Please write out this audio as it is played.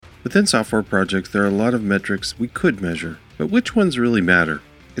Within software projects, there are a lot of metrics we could measure, but which ones really matter?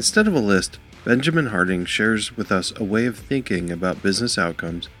 Instead of a list, Benjamin Harding shares with us a way of thinking about business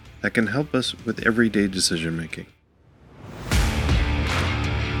outcomes that can help us with everyday decision making.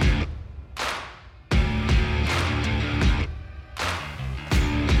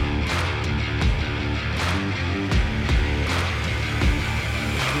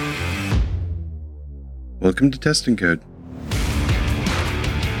 Welcome to Testing Code.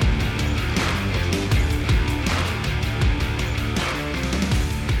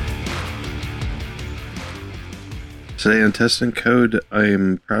 Today on Testing Code, I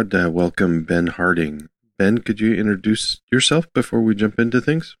am proud to welcome Ben Harding. Ben, could you introduce yourself before we jump into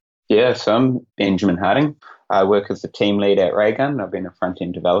things? Yes, I'm Benjamin Harding. I work as the team lead at Raygun. I've been a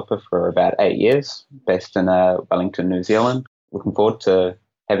front-end developer for about 8 years, based in Wellington, New Zealand. Looking forward to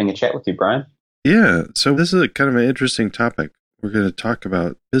having a chat with you, Brian. Yeah, so this is kind of an interesting topic. We're going to talk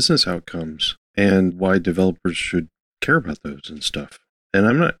about business outcomes and why developers should care about those and stuff. And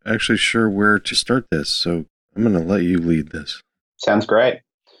I'm not actually sure where to start this, so I'm going to let you lead this. Sounds great.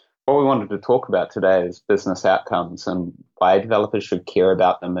 What we wanted to talk about today is business outcomes and why developers should care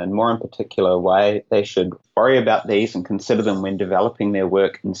about them, and more in particular, why they should worry about these and consider them when developing their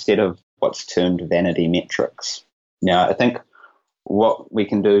work instead of what's termed vanity metrics. Now, I think what we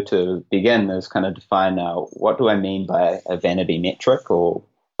can do to begin is kind of define what do I mean by a vanity metric, or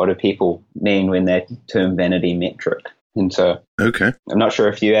what do people mean when they term vanity metric? And so okay. I'm not sure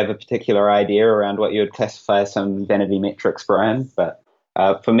if you have a particular idea around what you would classify as some vanity metrics, Brian, but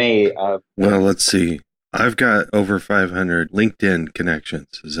for me... well, let's see. I've got over 500 LinkedIn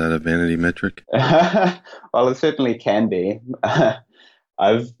connections. Is that a vanity metric? Well, it certainly can be.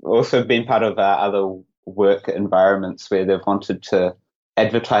 I've also been part of other work environments where they've wanted to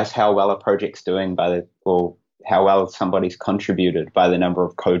advertise how well a project's doing or how well somebody's contributed by the number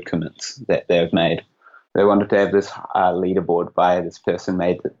of code commits that they've made. They wanted to have this leaderboard by this person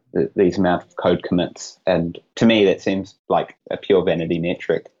made these amount of code commits. And to me, that seems like a pure vanity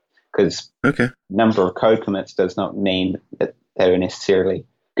metric, because number of code commits does not mean that they are necessarily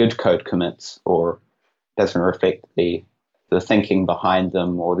good code commits, or doesn't reflect the thinking behind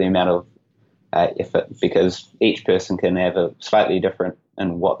them or the amount of effort, because each person can have a slightly different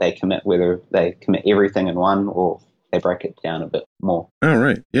in what they commit, whether they commit everything in one or they break it down a bit more. Oh,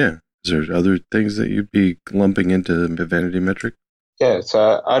 right. Yeah. Is there other things that you'd be lumping into the vanity metric? Yeah,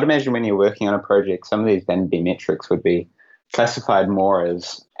 so I'd imagine when you're working on a project, some of these vanity metrics would be classified more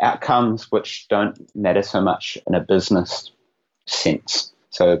as outcomes which don't matter so much in a business sense.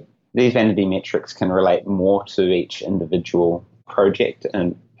 So these vanity metrics can relate more to each individual project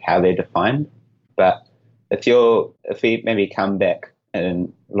and how they're defined. But if we maybe come back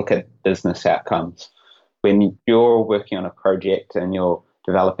and look at business outcomes, when you're working on a project and you're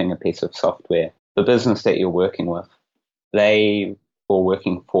developing a piece of software, the business that you're working with, they or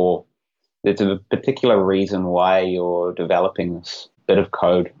working for, there's a particular reason why you're developing this bit of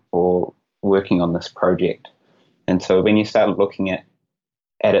code or working on this project. And so when you start looking at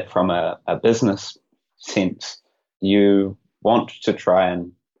it from a business sense, you want to try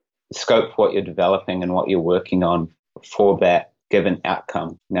and scope what you're developing and what you're working on for that given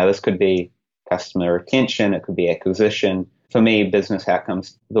outcome. Now, this could be customer retention, it could be acquisition. For me, business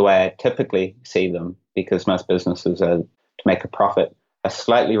outcomes, the way I typically see them, because most businesses are to make a profit, are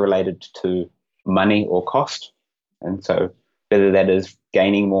slightly related to money or cost. And so whether that is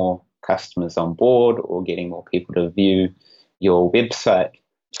gaining more customers on board or getting more people to view your website,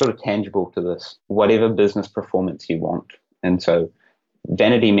 sort of tangible to this, whatever business performance you want. And so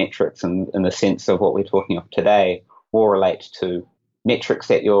vanity metrics in the sense of what we're talking of today will relate to metrics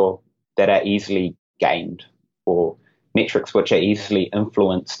that are easily gained, or metrics which are easily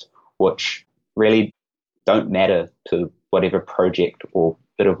influenced, which really don't matter to whatever project or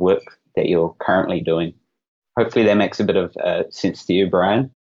bit of work that you're currently doing. Hopefully that makes a bit of sense to you,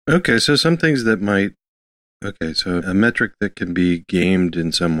 Brian. Okay, so some things that so a metric that can be gamed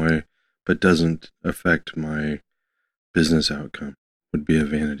in some way but doesn't affect my business outcome would be a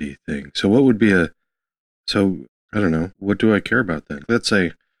vanity thing. So what would be I don't know, what do I care about then? Let's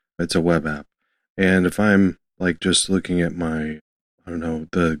say it's a web app, and if I'm like just looking at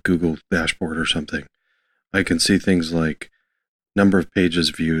the Google dashboard or something, I can see things like number of pages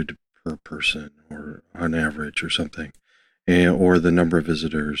viewed per person, or on average or something, or the number of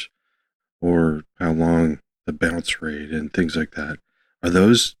visitors, or how long the bounce rate and things like that. Are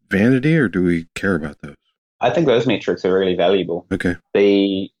those vanity, or do we care about those? I think those metrics are really valuable. Okay.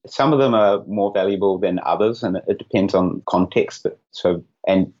 Some of them are more valuable than others, and it depends on context.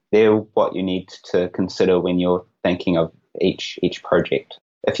 And they're what you need to consider when you're thinking of each project.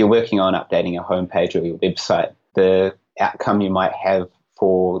 if you're working on updating your homepage or your website, the outcome you might have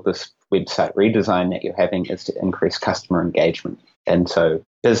for this website redesign that you're having is to increase customer engagement. And so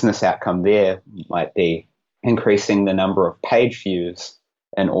business outcome there might be increasing the number of page views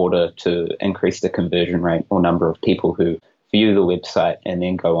in order to increase the conversion rate or number of people who view the website and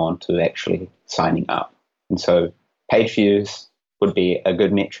then go on to actually signing up. And so page views would be a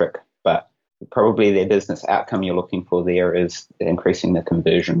good metric, but probably the business outcome you're looking for there is increasing the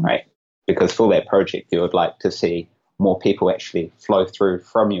conversion rate, because for that project you would like to see more people actually flow through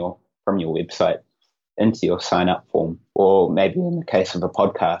from your website into your sign up form. Or maybe in the case of a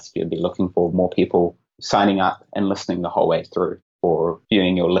podcast, you'd be looking for more people signing up and listening the whole way through, or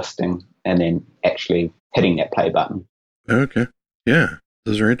viewing your listing and then actually hitting that play button. Okay. Yeah.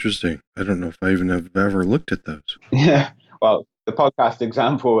 Those are interesting. I don't know if I even have ever looked at those. Yeah. Well, the podcast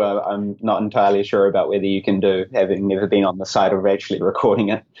example, I'm not entirely sure about whether you can do, having never been on the side of actually recording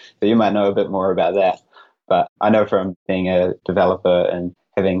it. So you might know a bit more about that. But I know from being a developer and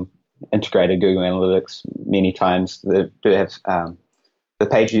having integrated Google Analytics many times, they do have the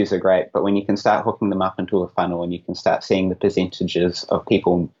page views are great, but when you can start hooking them up into a funnel and you can start seeing the percentages of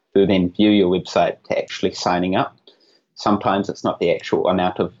people who then view your website to actually signing up, sometimes it's not the actual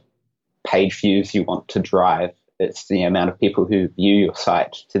amount of page views you want to drive, it's the amount of people who view your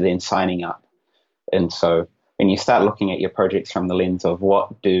site to then signing up. And so when you start looking at your projects from the lens of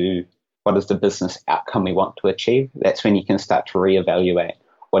what is the business outcome we want to achieve, that's when you can start to reevaluate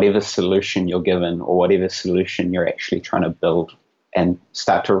whatever solution you're given or whatever solution you're actually trying to build, and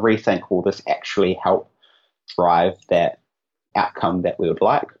start to rethink, will this actually help drive that outcome that we would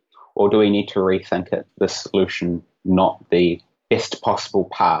like? Or do we need to rethink it, the solution, not the best possible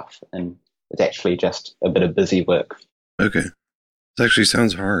path, and it's actually just a bit of busy work? Okay. This actually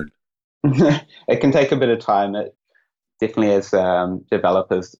sounds hard. It can take a bit of time. It definitely, as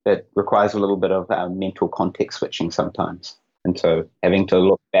developers, it requires a little bit of mental context switching sometimes. And so having to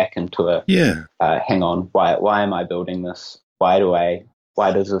look back into hang on, why am I building this? Why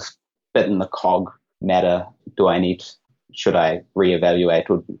does this bit in the cog matter? Should I reevaluate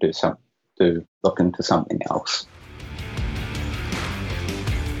or look into something else?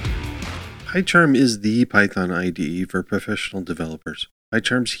 PyCharm is the Python IDE for professional developers.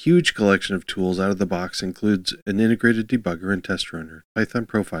 PyCharm's huge collection of tools out of the box includes an integrated debugger and test runner, Python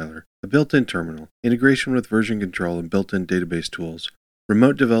profiler, a built-in terminal, integration with version control and built-in database tools,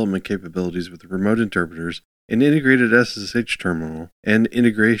 remote development capabilities with remote interpreters, an integrated SSH terminal, and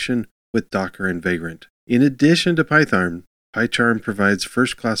integration with Docker and Vagrant. In addition to Python, PyCharm provides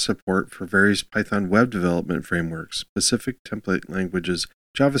first-class support for various Python web development frameworks, specific template languages,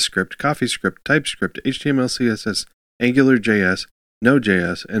 JavaScript, CoffeeScript, TypeScript, HTML, CSS, AngularJS,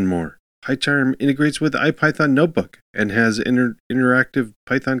 Node.js, and more. PyCharm integrates with IPython Notebook and has interactive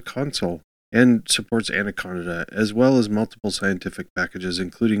Python console and supports Anaconda, as well as multiple scientific packages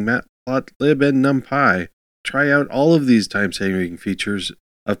including Matplotlib and NumPy. Try out all of these time-saving features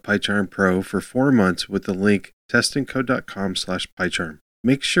of PyCharm Pro for 4 months with the link testingcode.com/PyCharm.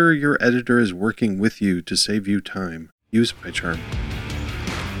 Make sure your editor is working with you to save you time. Use PyCharm.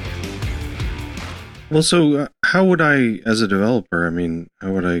 Well, so how would I, as a developer,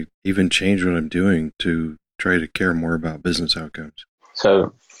 how would I even change what I'm doing to try to care more about business outcomes?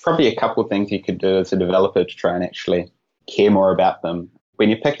 So probably a couple of things you could do as a developer to try and actually care more about them. When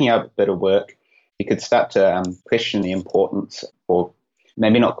you're picking up a bit of work, you could start to question the importance, or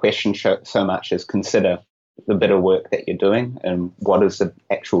maybe not question so much as consider the bit of work that you're doing and what is the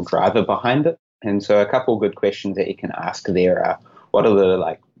actual driver behind it. And so a couple of good questions that you can ask there are, what are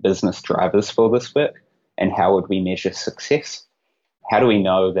the business drivers for this work, and how would we measure success? How do we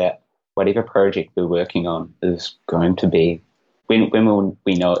know that whatever project we're working on is going to be, when will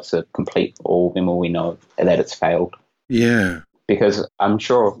we know it's a complete, or when will we know that it's failed? Yeah. Because I'm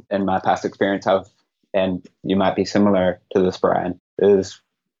sure in my past experience, and you might be similar to this, Brian, is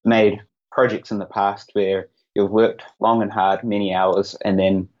made projects in the past where you've worked long and hard, many hours, and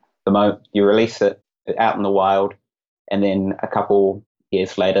then the moment you release it out in the wild, and then a couple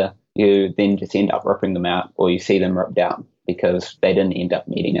years later, you then just end up ripping them out, or you see them ripped out because they didn't end up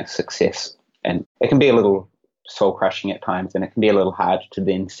meeting a success. And it can be a little soul crushing at times, and it can be a little hard to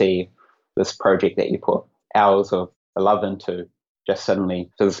then see this project that you put hours of love into just suddenly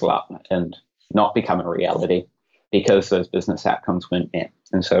fizzle up and not become a reality because those business outcomes weren't met.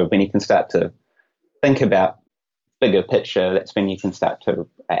 And so when you can start to think about bigger picture, that's when you can start to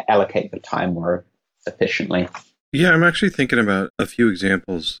allocate your time more efficiently. Yeah, I'm actually thinking about a few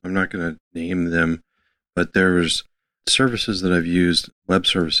examples. I'm not going to name them, but there's services that I've used, web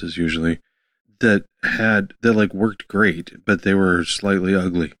services usually, that like worked great, but they were slightly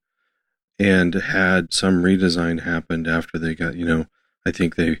ugly and had some redesign happened after they got, I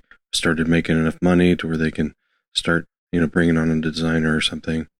think they started making enough money to where they can start, bringing on a designer or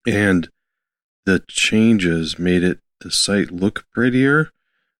something. And the changes made the site look prettier,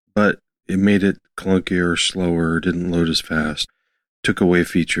 but it made it clunkier, slower, didn't load as fast, took away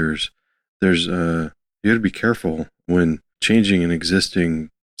features. You got to be careful when changing an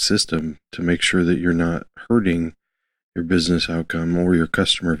existing system to make sure that you're not hurting your business outcome or your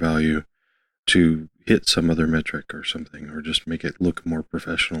customer value to hit some other metric or something, or just make it look more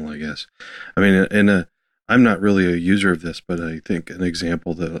professional, I guess. I mean, I'm not really a user of this, but I think an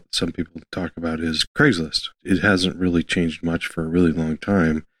example that some people talk about is Craigslist. It hasn't really changed much for a really long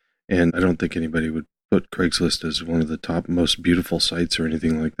time, and I don't think anybody would put Craigslist as one of the top most beautiful sites or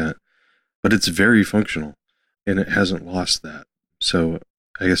anything like that. But it's very functional, and it hasn't lost that. So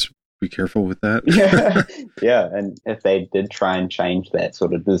I guess be careful with that. Yeah, and if they did try and change that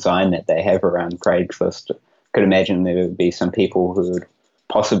sort of design that they have around Craigslist, I could imagine there would be some people who would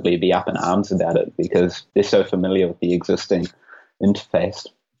possibly be up in arms about it because they're so familiar with the existing interface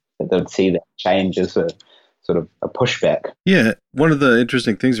that they'd see that change as a sort of a pushback. Yeah, one of the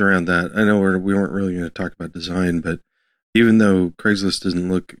interesting things around that, I know we weren't really going to talk about design, but even though Craigslist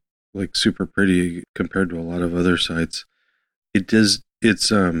doesn't look like super pretty compared to a lot of other sites, it's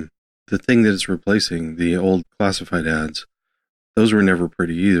the thing that it's replacing, the old classified ads, those were never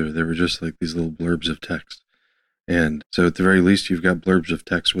pretty either. They were just like these little blurbs of text. And so at the very least, you've got blurbs of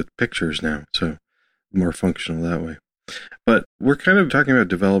text with pictures now. So more functional that way. But we're kind of talking about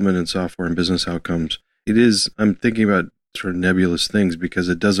development and software and business outcomes. I'm thinking about sort of nebulous things because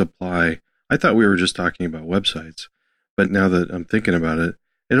it does apply. I thought we were just talking about websites, but now that I'm thinking about it,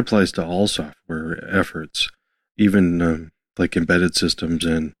 it applies to all software efforts, even like embedded systems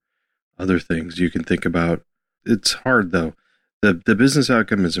and other things you can think about. It's hard though. The business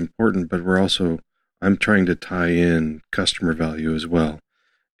outcome is important, but I'm trying to tie in customer value as well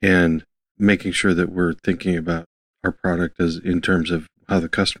and making sure that we're thinking about our product as in terms of how the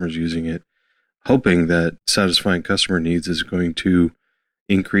customer's using it, hoping that satisfying customer needs is going to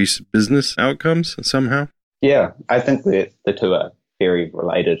increase business outcomes somehow. Yeah, I think that the two are very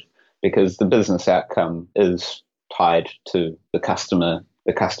related because the business outcome is tied to the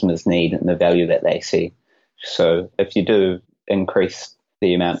customer's need and the value that they see. So if you do increase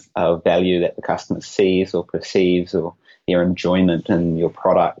the amount of value that the customer sees or perceives, or their enjoyment in your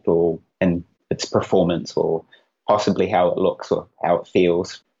product or in its performance, or possibly how it looks or how it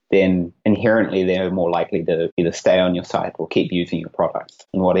feels, then inherently they're more likely to either stay on your site or keep using your product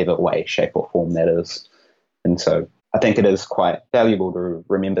in whatever way, shape or form that is. And so I think it is quite valuable to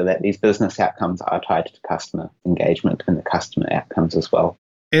remember that these business outcomes are tied to customer engagement and the customer outcomes as well.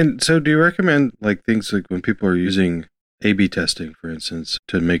 And so do you recommend like things like when people are using A/B testing, for instance,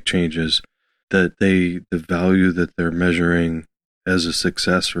 to make changes, that the value that they're measuring as a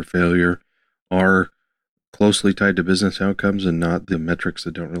success or failure are closely tied to business outcomes and not the metrics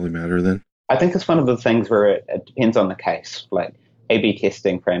that don't really matter then? I think it's one of the things where it depends on the case. Like A/B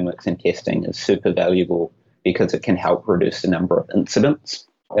testing frameworks and testing is super valuable because it can help reduce the number of incidents.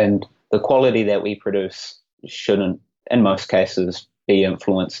 And the quality that we produce shouldn't, in most cases, be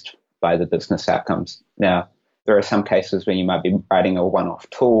influenced by the business outcomes. Now, there are some cases where you might be writing a one-off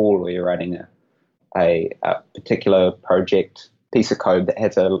tool or you're writing a particular project piece of code that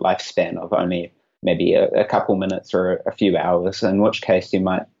has a lifespan of only maybe a couple minutes or a few hours, in which case you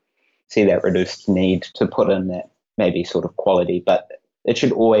might see that reduced need to put in that maybe sort of quality, but it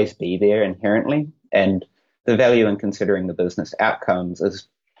should always be there inherently. And the value in considering the business outcomes is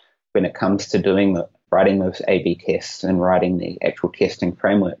when it comes to writing those A/B tests and writing the actual testing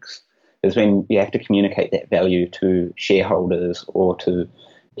frameworks, is when you have to communicate that value to shareholders or to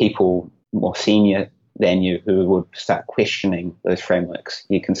people more senior than you who would start questioning those frameworks.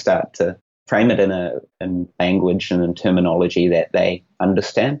 You can start to frame it in language and in terminology that they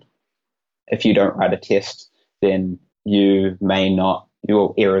understand. If you don't write a test, then your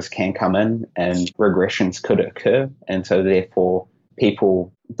errors can come in and regressions could occur. And so therefore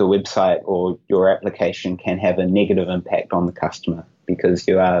the website or your application can have a negative impact on the customer because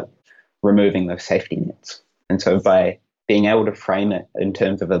you are removing those safety nets. And so by being able to frame it in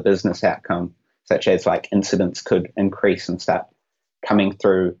terms of a business outcome, such as like incidents could increase and start coming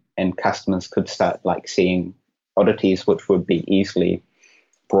through and customers could start like seeing oddities which would be easily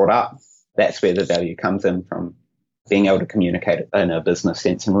brought up, that's where the value comes in from being able to communicate it in a business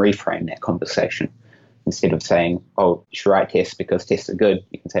sense and reframe that conversation. Instead of saying, oh, you should write tests because tests are good,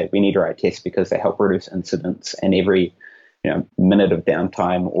 you can say, we need to write tests because they help reduce incidents, and every minute of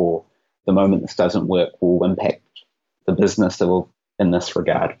downtime or the moment this doesn't work will impact the business in this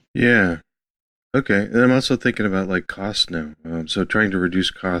regard. Yeah. Okay. And I'm also thinking about like cost now. So trying to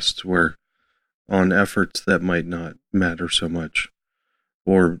reduce costs where on efforts that might not matter so much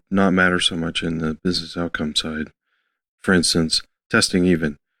or not matter so much in the business outcome side. For instance, testing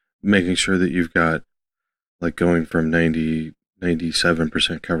even, making sure that you've got like going from 97%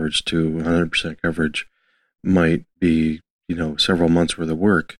 coverage to 100% coverage might be, several months worth of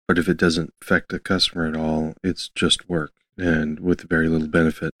work. But if it doesn't affect the customer at all, it's just work and with very little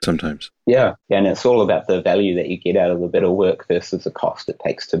benefit sometimes. Yeah. And it's all about the value that you get out of the bit of work versus the cost it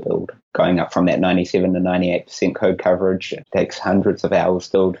takes to build. Going up from that 97 to 98% code coverage, it takes hundreds of hours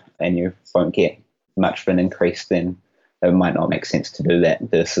to build and you won't get much of an increase, then it might not make sense to do that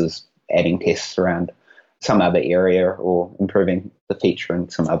versus adding tests around some other area or improving the feature in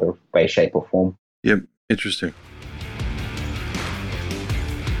some other way, shape, or form. Yep. Interesting.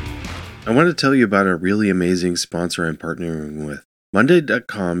 I want to tell you about a really amazing sponsor I'm partnering with.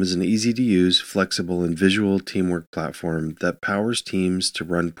 Monday.com is an easy-to-use, flexible, and visual teamwork platform that powers teams to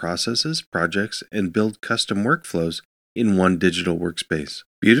run processes, projects, and build custom workflows in one digital workspace.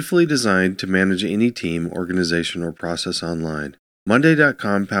 Beautifully designed to manage any team, organization, or process online.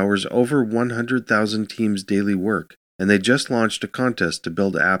 Monday.com powers over 100,000 teams' daily work, and they just launched a contest to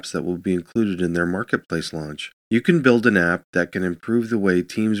build apps that will be included in their marketplace launch. You can build an app that can improve the way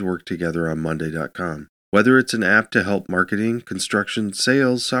teams work together on Monday.com. Whether it's an app to help marketing, construction,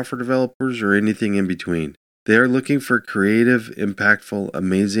 sales, software developers, or anything in between, they are looking for creative, impactful,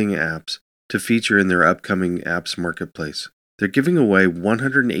 amazing apps to feature in their upcoming apps marketplace. They're giving away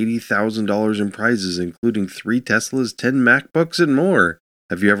 $180,000 in prizes, including 3 Teslas, 10 MacBooks, and more.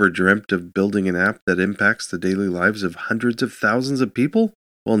 Have you ever dreamt of building an app that impacts the daily lives of hundreds of thousands of people?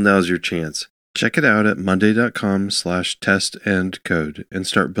 Well, now's your chance. Check it out at monday.com/testandcode and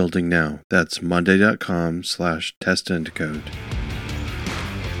start building now. That's monday.com/testandcode.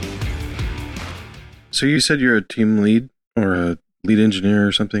 So you said you're a team lead or a lead engineer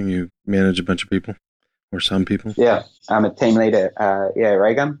or something? You manage a bunch of people or some people? Yeah, I'm a team leader at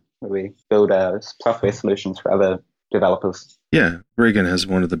Raygun, where we build software solutions for other developers. Yeah, Raygun has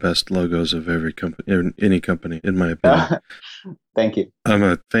one of the best logos of every company, any company, in my opinion. Thank you. I'm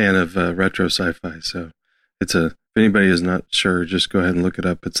a fan of retro sci-fi, so if anybody is not sure, just go ahead and look it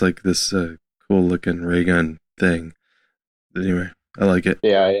up. It's like this cool-looking Raygun thing. Anyway, I like it.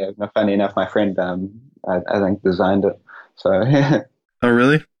 Yeah. Funny enough, my friend, I think, designed it. So. Oh,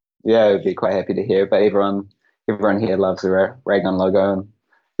 really? Yeah, I'd be quite happy to hear. But everyone here loves the Raygun logo and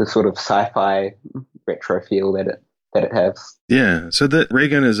the sort of sci-fi retro feel that it has. Yeah. So the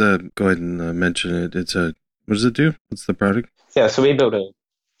Raygun is go ahead and mention it. What does it do? What's the product? Yeah. So we build a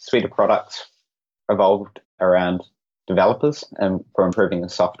suite of products evolved around developers and for improving the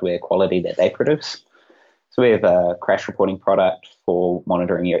software quality that they produce. So we have a crash reporting product for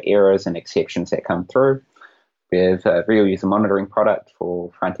monitoring your errors and exceptions that come through. We have a real user monitoring product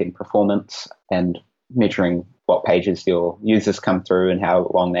for front-end performance and measuring what pages your users come through and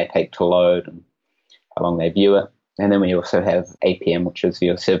how long they take to load and how long they view it. And then we also have APM, which is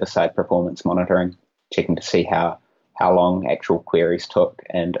your server-side performance monitoring, checking to see how long actual queries took,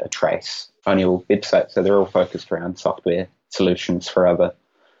 and a trace on your website. So they're all focused around software solutions for other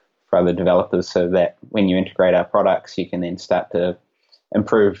developers, so that when you integrate our products, you can then start to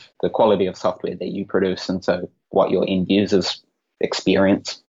improve the quality of software that you produce and so what your end users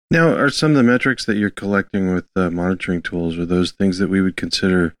experience. Now, are some of the metrics that you're collecting with monitoring tools, are those things that we would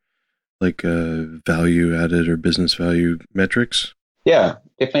consider like value added or business value metrics? Yeah,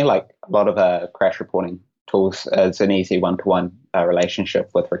 definitely. Like a lot of crash reporting tools as an easy one-to-one relationship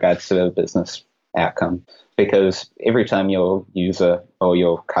with regards to the business outcome, because every time your user or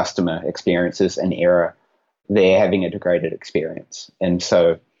your customer experiences an error, they're having a degraded experience. And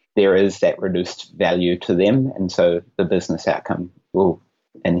so there is that reduced value to them. And so the business outcome will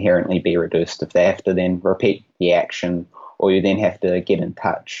inherently be reduced. If they have to then repeat the action or you then have to get in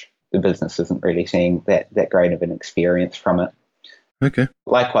touch, the business isn't really seeing that great of an experience from it. Okay.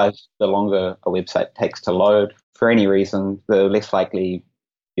 Likewise, the longer a website takes to load, for any reason, the less likely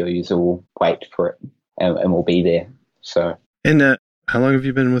your user will wait for it and will be there. So. And how long have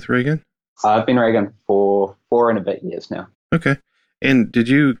you been with Raygun? I've been Raygun for 4 and a bit years now. Okay. And did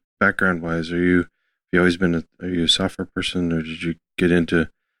you, background-wise, are you a software person, or did you get into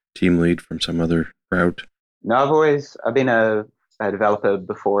team lead from some other route? No, I've been a developer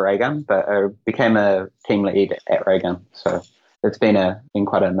before Raygun, but I became a team lead at Raygun. So it's been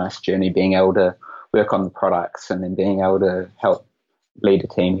quite a nice journey being able to work on the products and then being able to help lead a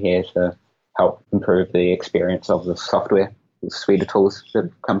team here to help improve the experience of the software. suite of tools that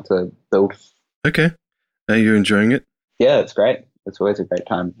have come to build. Okay. Are you enjoying it? Yeah, it's great. It's always a great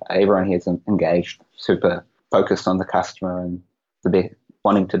time. Everyone here is engaged, super focused on the customer and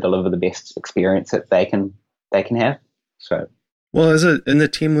wanting to deliver the best experience that they can have. So, well, in the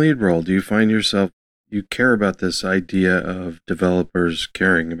team lead role, do you find yourself, you care about this idea of developers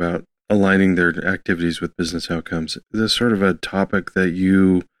caring about aligning their activities with business outcomes? Is this sort of a topic that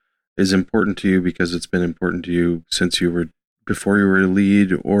is important to you because it's been important to you before you were a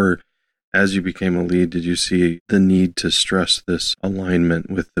lead, or as you became a lead, did you see the need to stress this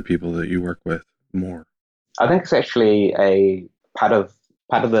alignment with the people that you work with more? I think it's actually a part of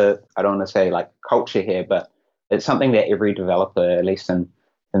the, I don't want to say like culture here, but it's something that every developer, at least in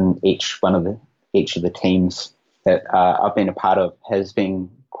each of the teams that I've been a part of, has been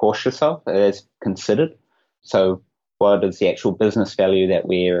cautious of, has considered. So what is the actual business value that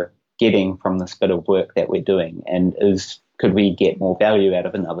we're getting from this bit of work that we're doing, and could we get more value out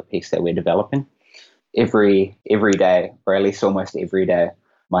of another piece that we're developing? Every day, or at least almost every day,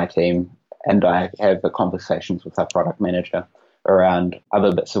 my team and I have the conversations with our product manager around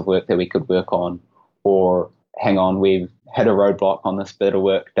other bits of work that we could work on, or hang on, we've hit a roadblock on this bit of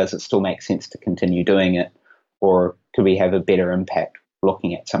work. Does it still make sense to continue doing it? Or could we have a better impact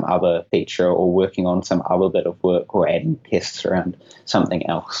looking at some other feature or working on some other bit of work or adding tests around something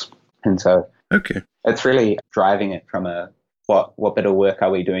else? And so it's really driving it from what bit of work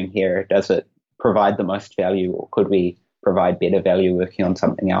are we doing here? Does it provide the most value, or could we provide better value working on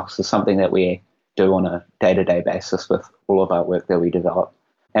something else? It's something that we do on a day-to-day basis with all of our work that we develop,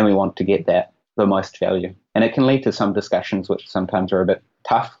 and we want to get the most value. And it can lead to some discussions which sometimes are a bit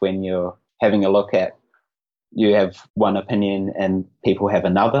tough when you're having a look at, you have one opinion and people have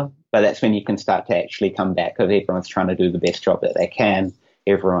another, but that's when you can start to actually come back, because everyone's trying to do the best job that they can.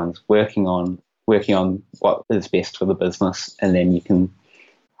 Everyone's working on what is best for the business, and then you can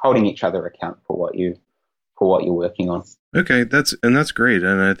holding each other account for what you're working on. Okay, that's great.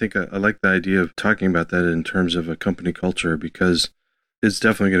 And I think I like the idea of talking about that in terms of a company culture, because it's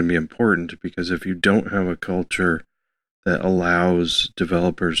definitely going to be important. Because if you don't have a culture that allows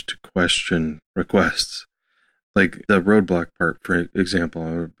developers to question requests, like the roadblock part, for example,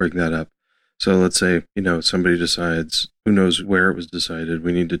 I would bring that up. So let's say, somebody decides, who knows where it was decided,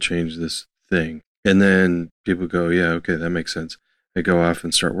 we need to change this thing. And then people go, yeah, okay, that makes sense. They go off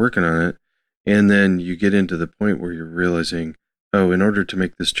and start working on it. And then you get into the point where you're realizing, oh, in order to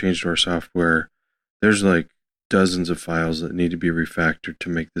make this change to our software, there's like dozens of files that need to be refactored to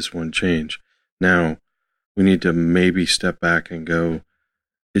make this one change. Now, we need to maybe step back and go,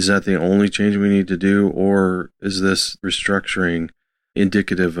 is that the only change we need to do? Or is this restructuring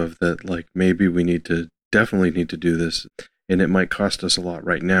indicative of that, like maybe we definitely need to do this, and it might cost us a lot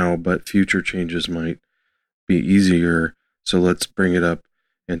right now, but future changes might be easier. So let's bring it up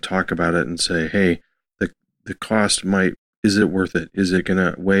and talk about it and say, hey, the cost is it worth it? Is it going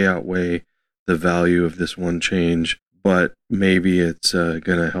to outweigh the value of this one change? But maybe it's going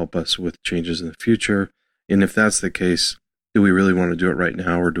to help us with changes in the future. And if that's the case, do we really want to do it right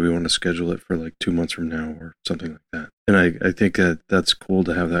now, or do we want to schedule it for like 2 months from now or something like that? And I think that's cool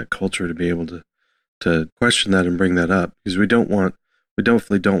to have that culture to be able to question that and bring that up, because we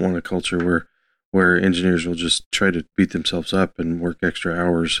definitely don't want a culture where engineers will just try to beat themselves up and work extra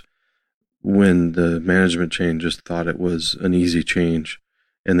hours when the management chain just thought it was an easy change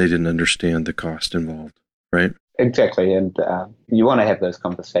and they didn't understand the cost involved, right? Exactly. And you want to have those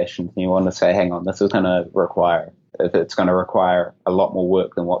conversations, and you want to say, hang on, this is going to require, if it's going to require a lot more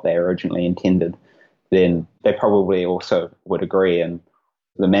work than what they originally intended, then they probably also would agree. And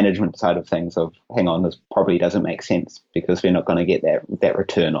the management side of things of, hang on, this probably doesn't make sense because we're not going to get that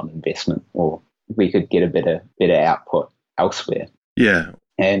return on investment, or we could get a better output elsewhere. Yeah.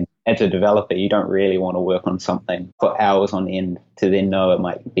 And as a developer, you don't really want to work on something for hours on end to then know it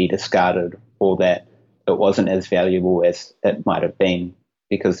might be discarded, or that it wasn't as valuable as it might have been,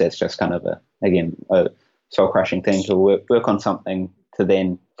 because that's just kind of a soul-crushing thing to work on something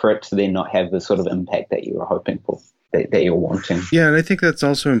for it to then not have the sort of impact that you were hoping for, that you're wanting. Yeah, and I think that's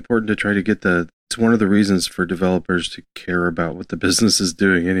also important to try to get it's one of the reasons for developers to care about what the business is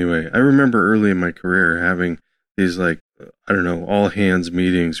doing anyway. I remember early in my career having these all hands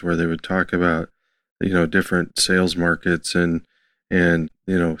meetings where they would talk about, different sales markets and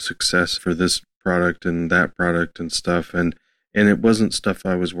success for this product and that product and stuff. And it wasn't stuff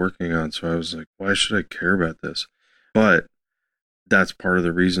I was working on. So I was like, why should I care about this? But that's part of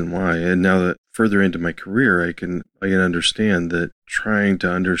the reason why. And now that further into my career, I can understand that trying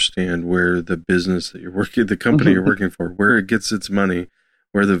to understand where the business that you're working, the company you're working for, where it gets its money,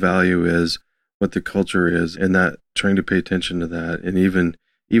 where the value is, what the culture is, and that trying to pay attention to that. And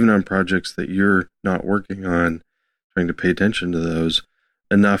even on projects that you're not working on, trying to pay attention to those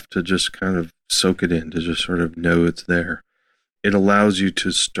enough to just kind of soak it in, to just sort of know it's there. It allows you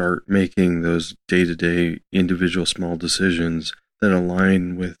to start making those day-to-day individual small decisions that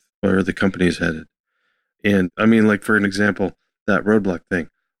align with where the company's headed. And I mean, like, for an example, that roadblock thing.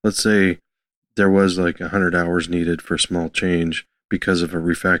 Let's say there was like 100 hours needed for a small change because of a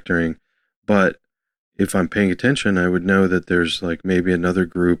refactoring. But if I'm paying attention, I would know that there's like maybe another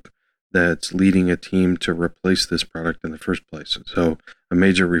group that's leading a team to replace this product in the first place. So a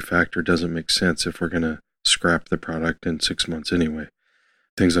major refactor doesn't make sense if we're going to scrap the product in 6 months anyway.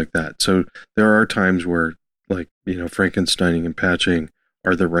 Things like that. So there are times where, like, Frankensteining and patching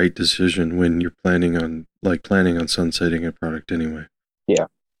are the right decision when you're planning on sunsetting a product anyway. Yeah.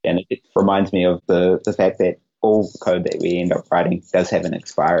 And it reminds me of the fact that all code that we end up writing does have an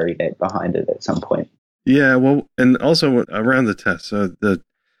expiry date behind it at some point. Yeah, well, and also around the tests,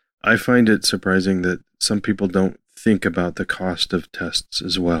 I find it surprising that some people don't think about the cost of tests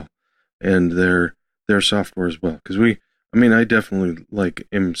as well, and their software as well. Because I definitely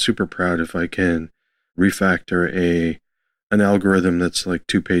am super proud if I can refactor an algorithm that's like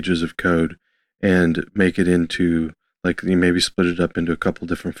 2 pages of code and make it into, like, you maybe split it up into a couple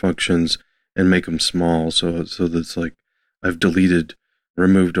different functions and make them small, so that's like I've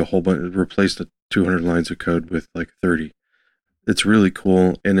removed a whole bunch, replaced the 200 lines of code with like 30. It's really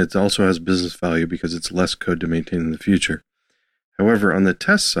cool, and it also has business value because it's less code to maintain in the future. However, on the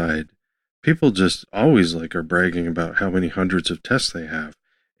test side, people just always are bragging about how many hundreds of tests they have,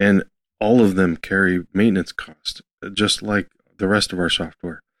 and all of them carry maintenance costs, just like the rest of our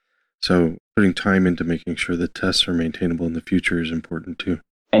software. So putting time into making sure that tests are maintainable in the future is important too.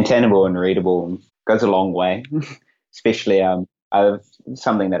 Maintainable and readable goes a long way, especially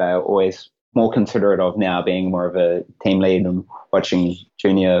something that I always more considerate of now, being more of a team lead and watching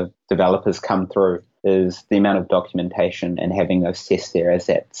junior developers come through, is the amount of documentation and having those tests there as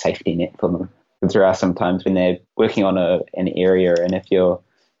that safety net for them. Because there are sometimes when they're working on an area, and if you're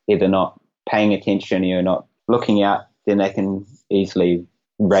either not paying attention or you're not looking out, then they can easily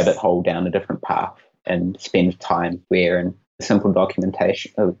rabbit hole down a different path and spend time where, and simple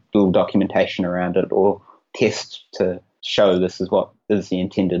documentation, a little documentation around it, or tests to show this is what is the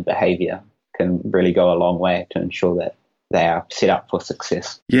intended behavior, can really go a long way to ensure that they are set up for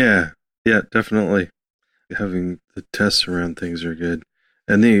success. Yeah, definitely. Having the tests around things are good.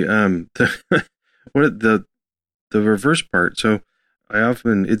 And the reverse part. So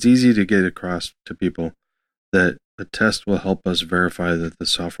it's easy to get across to people that a test will help us verify that the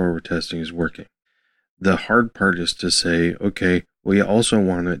software we're testing is working. The hard part is to say, okay, we also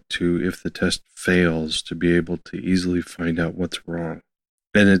want it to, if the test fails, to be able to easily find out what's wrong.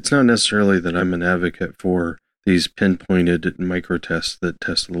 And it's not necessarily that I'm an advocate for these pinpointed micro tests that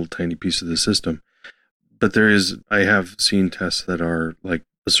test a little tiny piece of the system. But I have seen tests that are like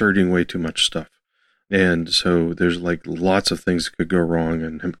asserting way too much stuff. And so there's like lots of things that could go wrong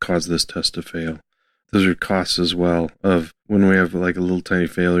and cause this test to fail. Those are costs as well of when we have like a little tiny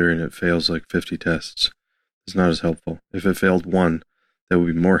failure and it fails like 50 tests. It's not as helpful. If it failed one, that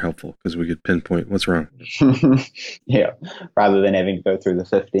would be more helpful because we could pinpoint what's wrong. Yeah, rather than having to go through the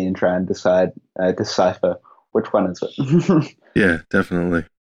 50 and try and decipher which one is it. Yeah, definitely.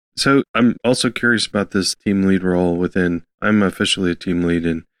 So I'm also curious about this team lead role I'm officially a team lead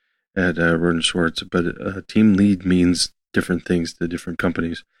at Rohde & Schwarz, but a team lead means different things to different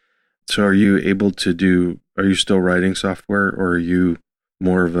companies. So are you still writing software, or are you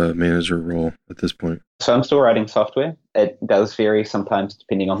more of a manager role at this point? So I'm still writing software. It does vary sometimes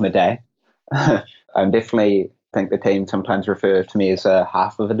depending on the day. I definitely think the team sometimes refer to me as a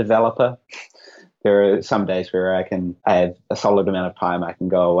half of a developer. There are some days where I have a solid amount of time I can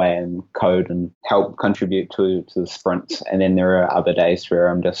go away and code and help contribute to the sprints. And then there are other days where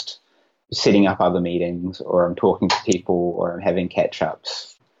I'm just setting up other meetings, or I'm talking to people, or I'm having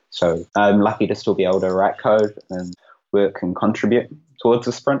catch-ups. So I'm lucky to still be able to write code and work and contribute towards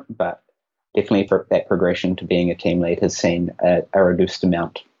the sprint, but definitely that progression to being a team lead has seen a reduced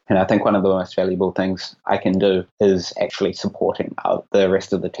amount. And I think one of the most valuable things I can do is actually supporting the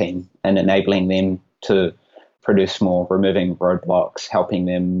rest of the team and enabling them to produce more, removing roadblocks, helping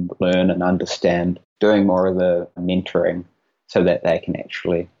them learn and understand, doing more of the mentoring so that they can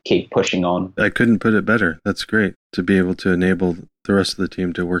actually keep pushing on. I couldn't put it better. That's great to be able to enable the rest of the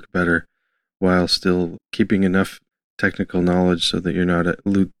team to work better while still keeping enough technical knowledge so that you're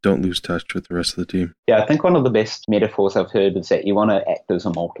don't lose touch with the rest of the team. Yeah, I think one of the best metaphors I've heard is that you want to act as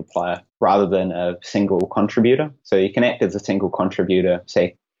a multiplier rather than a single contributor. So you can act as a single contributor,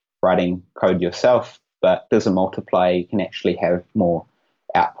 say writing code yourself, but as a multiplier, you can actually have more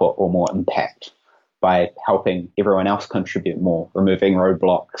output or more impact by helping everyone else contribute more, removing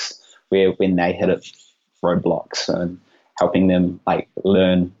roadblocks when they hit it, roadblocks, and helping them like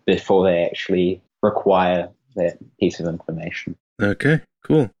learn before they actually require that piece of information. Okay,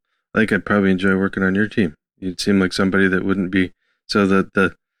 cool. Like, I'd probably enjoy working on your team. You'd seem like somebody that wouldn't be, so that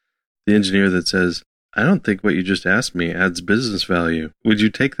the engineer that says, I don't think what you just asked me adds business value. Would you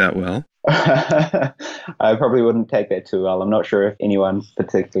take that well? I probably wouldn't take that too well. I'm not sure if anyone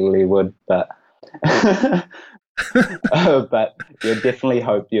particularly would, but but you'd definitely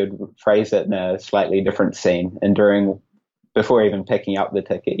hope you'd phrase it in a slightly different scene, and before even picking up the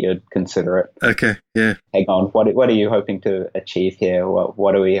ticket, you'd consider it. Okay, yeah. Hang on, what are you hoping to achieve here?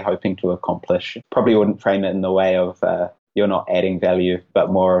 What are we hoping to accomplish? Probably wouldn't frame it in the way of you're not adding value,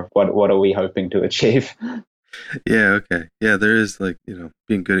 but more what are we hoping to achieve? Yeah, okay. Yeah, there is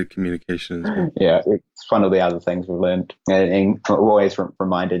being good at communication as well. Yeah, it's one of the other things we've learned and always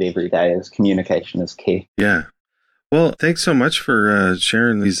reminded every day is communication is key. Yeah. Well, thanks so much for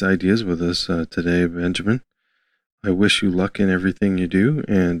sharing these ideas with us today, Benjamin. I wish you luck in everything you do,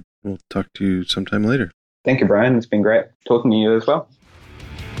 and we'll talk to you sometime later. Thank you, Brian. It's been great talking to you as well.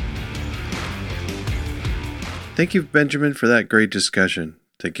 Thank you, Benjamin, for that great discussion.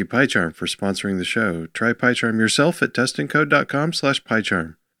 Thank you, PyCharm, for sponsoring the show. Try PyCharm yourself at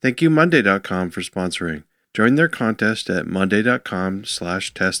testandcode.com/PyCharm. Thank you, Monday.com, for sponsoring. Join their contest at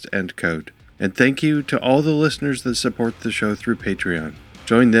monday.com/testandcode. And thank you to all the listeners that support the show through Patreon.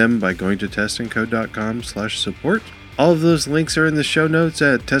 Join them by going to testandcode.com/support. All of those links are in the show notes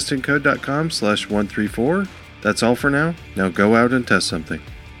at testandcode.com/134. That's all for now. Now go out and test something.